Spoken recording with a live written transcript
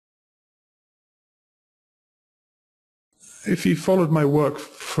if you followed my work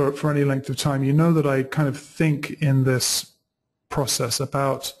for any length of time, you know that I kind of think in this process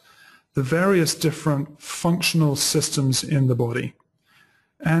about the various different functional systems in the body.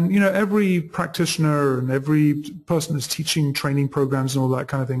 And, every practitioner and every person who's teaching training programs and all that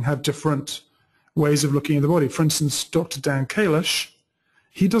kind of thing have different ways of looking at the body. For instance, Dr. Dan Kalish,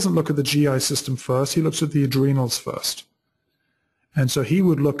 he doesn't look at the GI system first, he looks at the adrenals first. And so he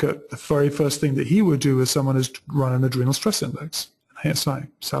would look at the very first thing that he would do is someone who's run an adrenal stress index, ASI,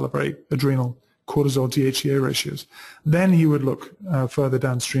 salivary, adrenal, cortisol, DHEA ratios. Then he would look further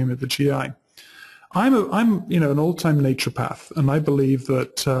downstream at the GI. I'm an old-time naturopath, and I believe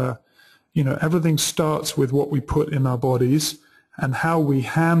that everything starts with what we put in our bodies, and how we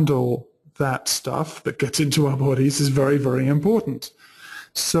handle that stuff that gets into our bodies is very, very important.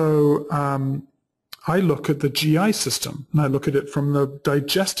 So I look at the GI system, and I look at it from the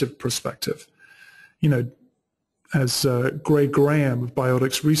digestive perspective. As Gray Graham of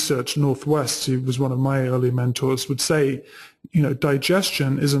Biotics Research Northwest, who was one of my early mentors, would say,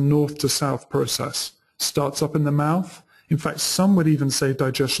 digestion is a north to south process. Starts up in the mouth. In fact, some would even say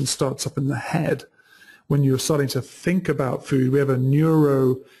digestion starts up in the head. When you're starting to think about food, we have a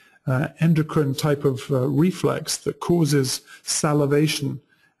neuro endocrine type of reflex that causes salivation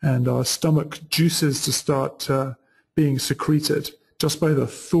and our stomach juices to start being secreted just by the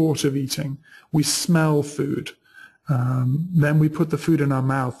thought of eating. We smell food. Then we put the food in our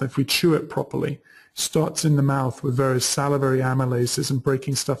mouth. If we chew it properly, it starts in the mouth with various salivary amylases and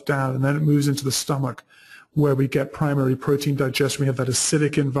breaking stuff down, and then it moves into the stomach where we get primary protein digestion. We have that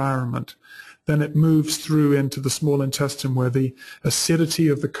acidic environment. Then it moves through into the small intestine where the acidity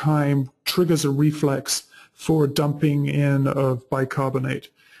of the chyme triggers a reflex for dumping in of bicarbonate,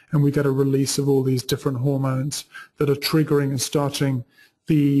 and we get a release of all these different hormones that are triggering and starting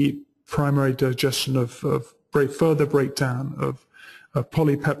the primary digestion of further breakdown of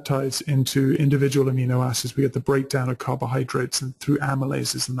polypeptides into individual amino acids. We get the breakdown of carbohydrates and through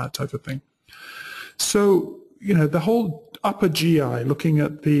amylases and that type of thing. So, the whole upper GI, looking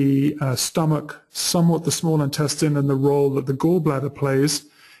at the stomach, somewhat the small intestine, and the role that the gallbladder plays,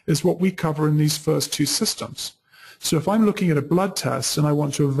 is what we cover in these first two systems. So if I'm looking at a blood test and I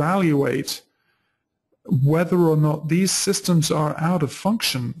want to evaluate whether or not these systems are out of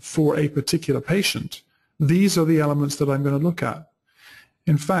function for a particular patient, these are the elements that I'm going to look at.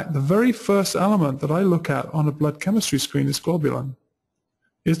 In fact, the very first element that I look at on a blood chemistry screen is globulin.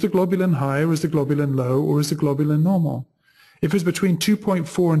 Is the globulin high, or is the globulin low, or is the globulin normal? If it's between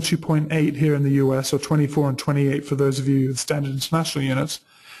 2.4 and 2.8 here in the US, or 24 and 28 for those of you with standard international units,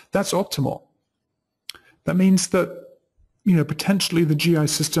 that's optimal. That means that, potentially the GI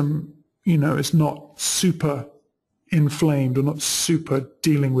system, is not super inflamed or not super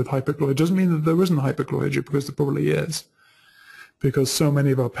dealing with hypochlorhydria. It doesn't mean that there isn't hypochlorhydria, because there probably is, because so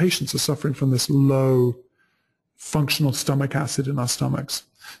many of our patients are suffering from this low functional stomach acid in our stomachs.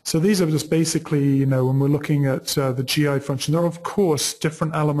 So these are just basically, when we're looking at the GI function, there are of course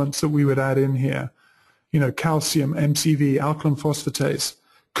different elements that we would add in here. Calcium, MCV, alkaline phosphatase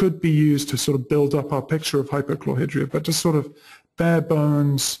could be used to sort of build up our picture of hypochlorhydria, but just sort of bare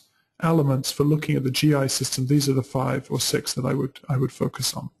bones elements for looking at the GI system. These are the 5 or 6 that I would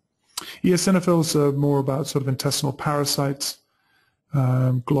focus on. Eosinophils are more about sort of intestinal parasites,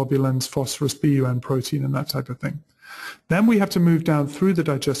 globulins, phosphorus, BUN protein, and that type of thing. Then we have to move down through the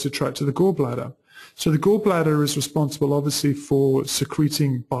digestive tract to the gallbladder. So the gallbladder is responsible obviously for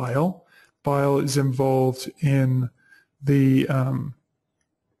secreting bile. Bile is involved in the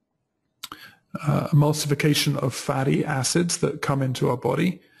emulsification of fatty acids that come into our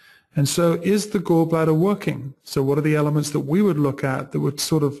body. And so is the gallbladder working? So what are the elements that we would look at that would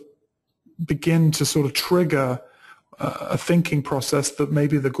sort of begin to sort of trigger a thinking process that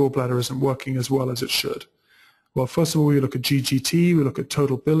maybe the gallbladder isn't working as well as it should? Well, first of all, we look at GGT, we look at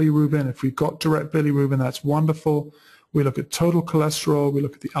total bilirubin. If we've got direct bilirubin, that's wonderful. We look at total cholesterol, we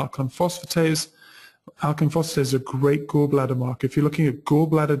look at the alkaline phosphatase. Alkaline phosphatase is a great gallbladder marker. If you're looking at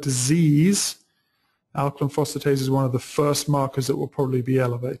gallbladder disease, alkaline phosphatase is one of the first markers that will probably be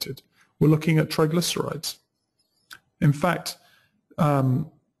elevated. We're looking at triglycerides. In fact,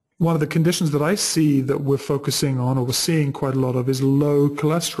 one of the conditions that I see that we're focusing on, or we're seeing quite a lot of, is low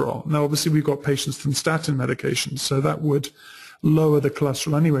cholesterol. Now, obviously, we've got patients from statin medications, so that would lower the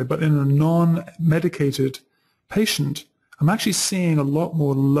cholesterol anyway. But in a non-medicated patient, I'm actually seeing a lot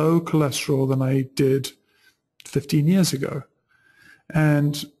more low cholesterol than I did 15 years ago.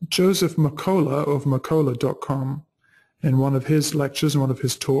 And Joseph Mercola of Mercola.com, in one of his lectures and one of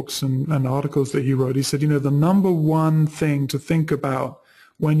his talks and articles that he wrote, he said, the number one thing to think about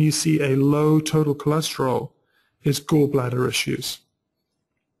when you see a low total cholesterol is gallbladder issues.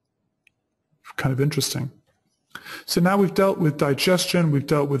 Kind of interesting. So now we've dealt with digestion, we've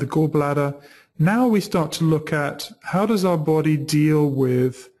dealt with the gallbladder. Now we start to look at how does our body deal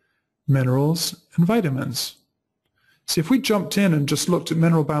with minerals and vitamins. See, if we jumped in and just looked at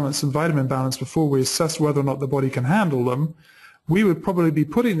mineral balance and vitamin balance before we assess whether or not the body can handle them, we would probably be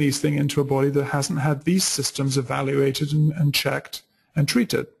putting these things into a body that hasn't had these systems evaluated and checked and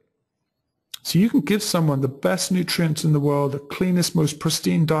treated. So you can give someone the best nutrients in the world, the cleanest, most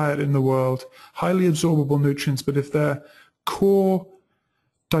pristine diet in the world, highly absorbable nutrients, but if their core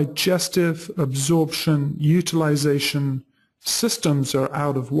digestive, absorption, utilization systems are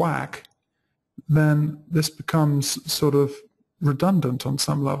out of whack, then this becomes sort of redundant on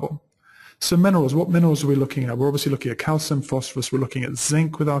some level. So minerals, what minerals are we looking at? We're obviously looking at calcium, phosphorus, we're looking at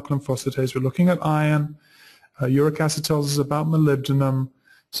zinc with alkaline phosphatase, we're looking at iron, uric acid tells us about molybdenum.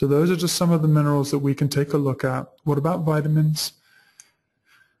 So those are just some of the minerals that we can take a look at. What about vitamins?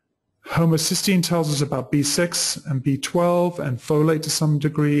 Homocysteine tells us about B6 and B12 and folate to some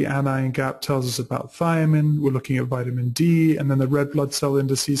degree. Anion gap tells us about thiamine. We're looking at vitamin D, and then the red blood cell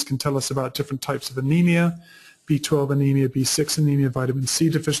indices can tell us about different types of anemia, B12 anemia, B6 anemia, vitamin C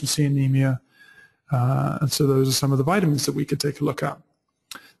deficiency anemia. And so those are some of the vitamins that we could take a look at.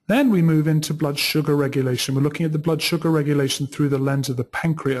 Then we move into blood sugar regulation. We're looking at the blood sugar regulation through the lens of the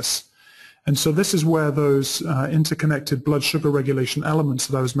pancreas. And so this is where those interconnected blood sugar regulation elements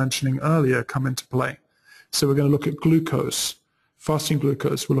that I was mentioning earlier come into play. So we're going to look at glucose, fasting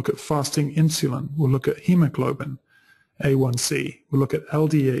glucose. We'll look at fasting insulin. We'll look at hemoglobin, A1C. We'll look at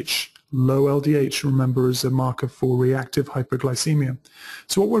LDH. Low LDH, remember, is a marker for reactive hyperglycemia.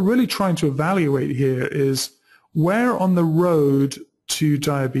 So what we're really trying to evaluate here is where on the road to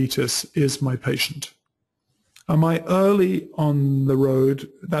diabetes is my patient? Am I early on the road?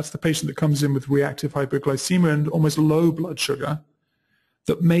 That's the patient that comes in with reactive hyperglycemia and almost low blood sugar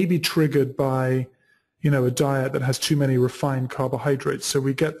that may be triggered by, a diet that has too many refined carbohydrates. So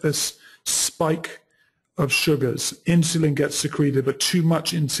we get this spike of sugars. Insulin gets secreted, but too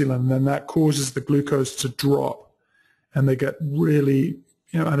much insulin, and then that causes the glucose to drop. And they get really,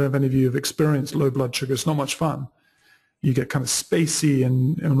 I don't know if any of you have experienced low blood sugar. It's not much fun. You get kind of spacey,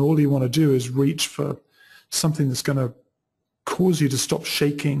 and all you want to do is reach for something that's going to cause you to stop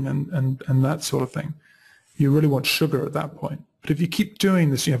shaking and that sort of thing. You really want sugar at that point. But if you keep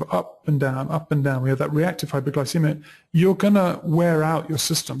doing this, you have up and down, we have that reactive hyperglycemia, you're going to wear out your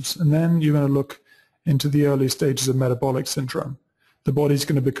systems, and then you're going to look into the early stages of metabolic syndrome. The body's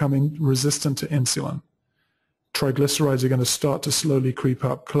going to become resistant to insulin. Triglycerides are going to start to slowly creep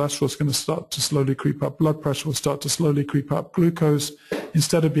up. Cholesterol is going to start to slowly creep up. Blood pressure will start to slowly creep up. Glucose,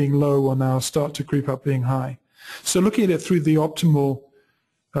 instead of being low, will now start to creep up, being high. So looking at it through the optimal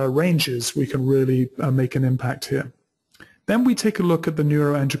ranges, we can really make an impact here. Then we take a look at the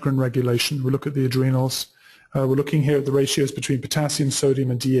neuroendocrine regulation. We look at the adrenals. We're looking here at the ratios between potassium,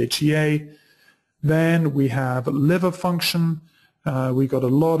 sodium, and DHEA. Then we have liver function. We've got a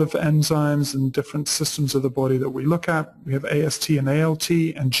lot of enzymes and different systems of the body that we look at. We have AST and ALT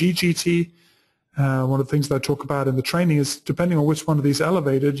and GGT. One of the things that I talk about in the training is depending on which one of these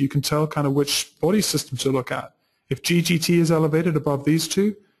elevated, you can tell kind of which body system to look at. If GGT is elevated above these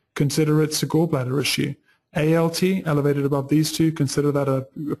two, consider it's a gallbladder issue. ALT elevated above these two, consider that a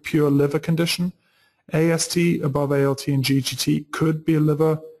pure liver condition. AST above ALT and GGT could be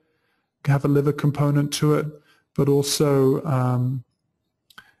have a liver component to it, but also,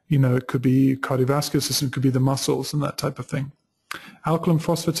 it could be cardiovascular system, it could be the muscles and that type of thing. Alkaline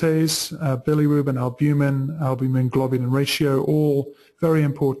phosphatase, bilirubin, albumin, globulin ratio, all very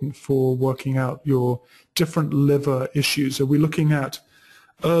important for working out your different liver issues. Are we looking at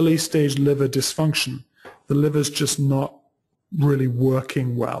early stage liver dysfunction? The liver's just not really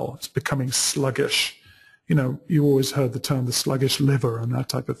working well. It's becoming sluggish. You always heard the term the sluggish liver and that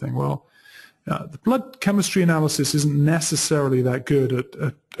type of thing. Well, the blood chemistry analysis isn't necessarily that good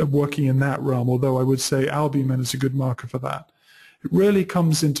at working in that realm, although I would say albumin is a good marker for that. It really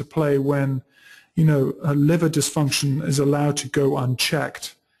comes into play when, a liver dysfunction is allowed to go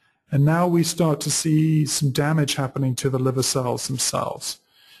unchecked. And now we start to see some damage happening to the liver cells themselves.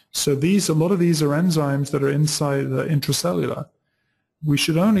 So a lot of these are enzymes that are inside the intracellular. We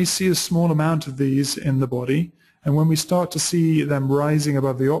should only see a small amount of these in the body. And when we start to see them rising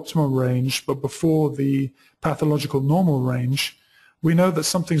above the optimal range, but before the pathological normal range, we know that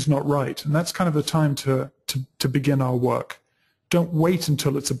something's not right. And that's kind of the time to begin our work. Don't wait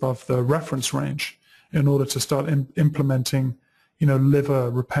until it's above the reference range in order to start implementing, liver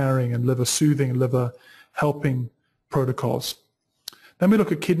repairing and liver soothing and liver helping protocols. Then we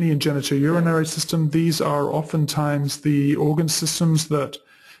look at kidney and genitourinary system. These are oftentimes the organ systems that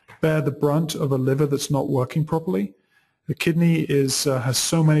bear the brunt of a liver that's not working properly. The kidney has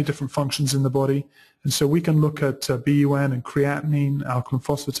so many different functions in the body, and so we can look at BUN and creatinine, alkaline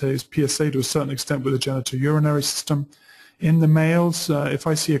phosphatase, PSA to a certain extent with the genitourinary system. In the males, if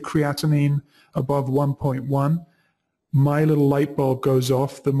I see a creatinine above 1.1, my little light bulb goes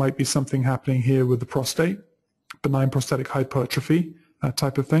off. There might be something happening here with the prostate, benign prostatic hypertrophy, that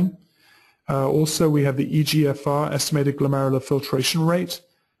type of thing. Also, we have the EGFR, estimated glomerular filtration rate.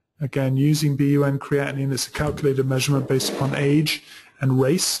 Again, using BUN creatinine, it's a calculated measurement based upon age and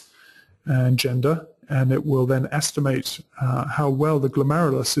race and gender, and it will then estimate how well the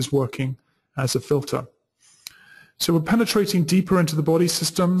glomerulus is working as a filter. So we're penetrating deeper into the body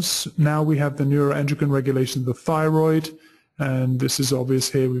systems. Now we have the neuroendocrine regulation of the thyroid, and this is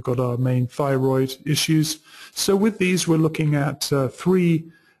obvious here. We've got our main thyroid issues. So with these, we're looking at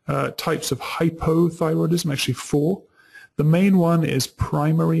three types of hypothyroidism, actually four. The main one is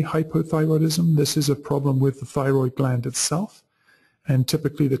primary hypothyroidism. This is a problem with the thyroid gland itself, and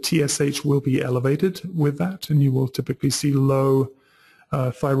typically the TSH will be elevated with that, and you will typically see low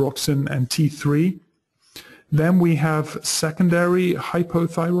thyroxine and T3. Then we have secondary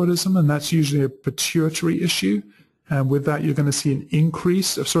hypothyroidism, and that's usually a pituitary issue, and with that you're going to see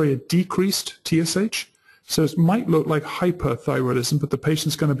a decreased TSH. So it might look like hyperthyroidism, but the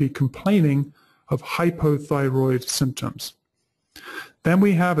patient's going to be complaining of hypothyroid symptoms. Then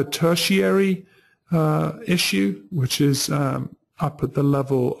we have a tertiary issue, which is up at the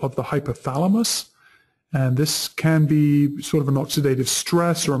level of the hypothalamus, and this can be sort of an oxidative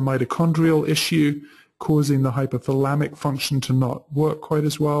stress or a mitochondrial issue causing the hypothalamic function to not work quite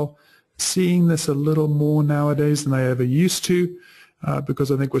as well. Seeing this a little more nowadays than I ever used to, because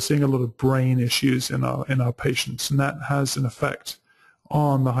I think we're seeing a lot of brain issues in our patients, and that has an effect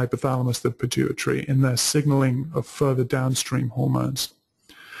on the hypothalamus, the pituitary, in their signaling of further downstream hormones.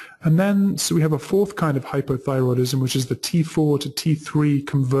 And then, so we have a fourth kind of hypothyroidism, which is the T4 to T3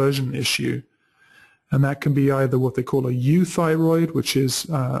 conversion issue. And that can be either what they call a euthyroid, which is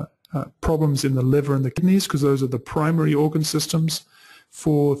problems in the liver and the kidneys, because those are the primary organ systems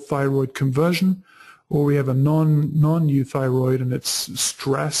for thyroid conversion, or we have a non-euthyroid, and it's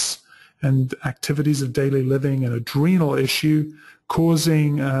stress and activities of daily living and adrenal issue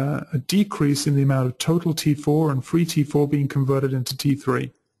causing a decrease in the amount of total T4 and free T4 being converted into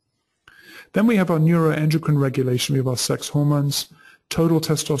T3. Then we have our neuroendocrine regulation. We have our sex hormones, total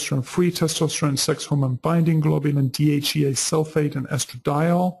testosterone, free testosterone, sex hormone binding globulin, DHEA sulfate, and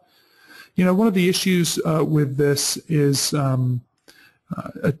estradiol. You know, one of the issues with this is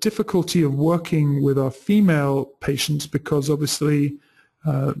a difficulty of working with our female patients, because obviously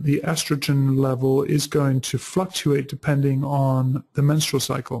the estrogen level is going to fluctuate depending on the menstrual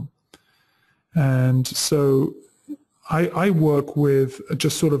cycle. And so I work with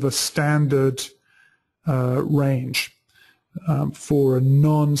just sort of a standard range for a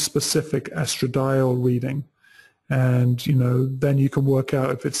non-specific estradiol reading. And, you know, then you can work out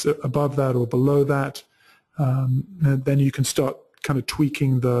if it's above that or below that. And then you can start kind of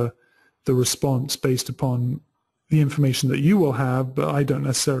tweaking the response based upon the information that you will have, but I don't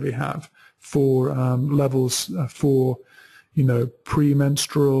necessarily have, for levels for, you know,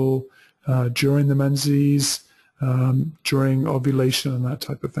 premenstrual, during the menses, during ovulation, and that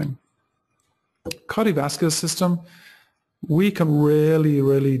type of thing. Cardiovascular system, we can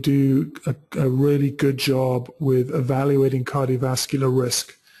really do a really good job with evaluating cardiovascular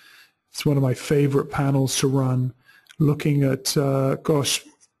risk. It's one of my favorite panels to run, looking at,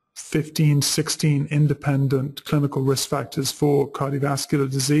 15, 16 independent clinical risk factors for cardiovascular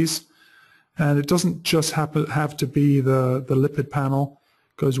disease. And it doesn't just have to be the lipid panel.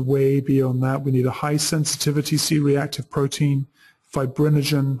 It goes way beyond that. We need a high sensitivity C-reactive protein,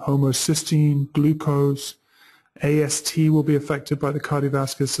 fibrinogen, homocysteine, glucose. AST will be affected by the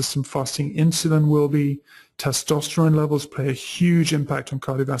cardiovascular system. Fasting insulin will be. Testosterone levels play a huge impact on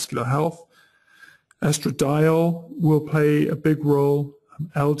cardiovascular health. Estradiol will play a big role.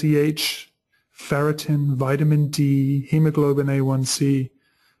 LDH, ferritin, vitamin D, hemoglobin A1C,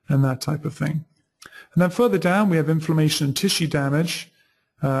 and that type of thing. And then further down, we have inflammation and tissue damage.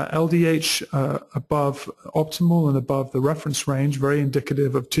 LDH above optimal and above the reference range, very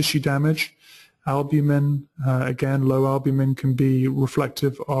indicative of tissue damage. Albumin, again, low albumin can be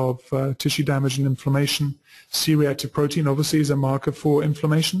reflective of tissue damage and inflammation. C-reactive protein, obviously, is a marker for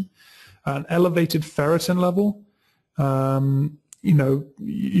inflammation. An elevated ferritin level, you know,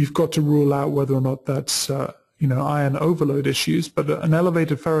 you've got to rule out whether or not that's, you know, iron overload issues, but an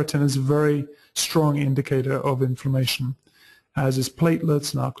elevated ferritin is a very strong indicator of inflammation. as is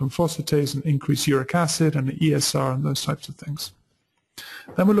platelets and alkaline phosphatase and increased uric acid and ESR and those types of things.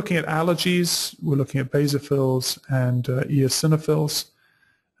 Then we're looking at allergies. We're looking at basophils and eosinophils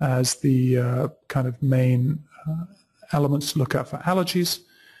as the kind of main elements to look at for allergies.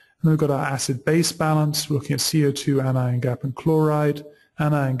 And then we've got our acid-base balance. We're looking at CO2, anion gap, and chloride.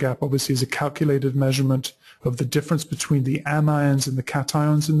 Anion gap obviously is a calculated measurement of the difference between the anions and the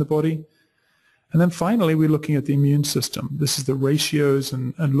cations in the body. And then finally, we're looking at the immune system. This is the ratios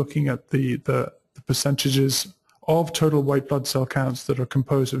and looking at the percentages of total white blood cell counts that are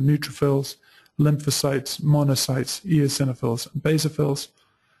composed of neutrophils, lymphocytes, monocytes, eosinophils, and basophils,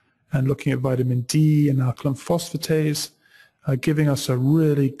 and looking at vitamin D and alkaline phosphatase, giving us a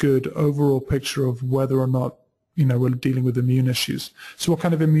really good overall picture of whether or not we're dealing with immune issues. So what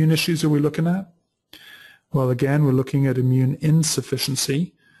kind of immune issues are we looking at? Well, again, we're looking at immune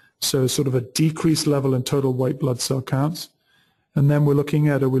insufficiency, so sort of a decreased level in total white blood cell counts. And then we're looking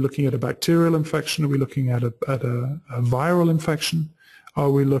at, are we looking at a bacterial infection? Are we looking at a viral infection?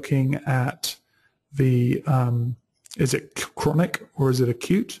 Are we looking at the, is it chronic or is it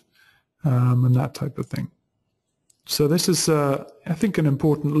acute? And that type of thing. So this is, I think, an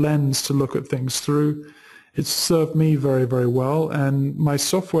important lens to look at things through. It's served me very, very well, and my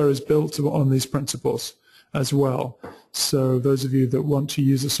software is built on these principles as well. So those of you that want to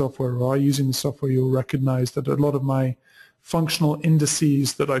use the software or are using the software, you'll recognize that a lot of my functional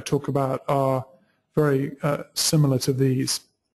indices that I talk about are very similar to these.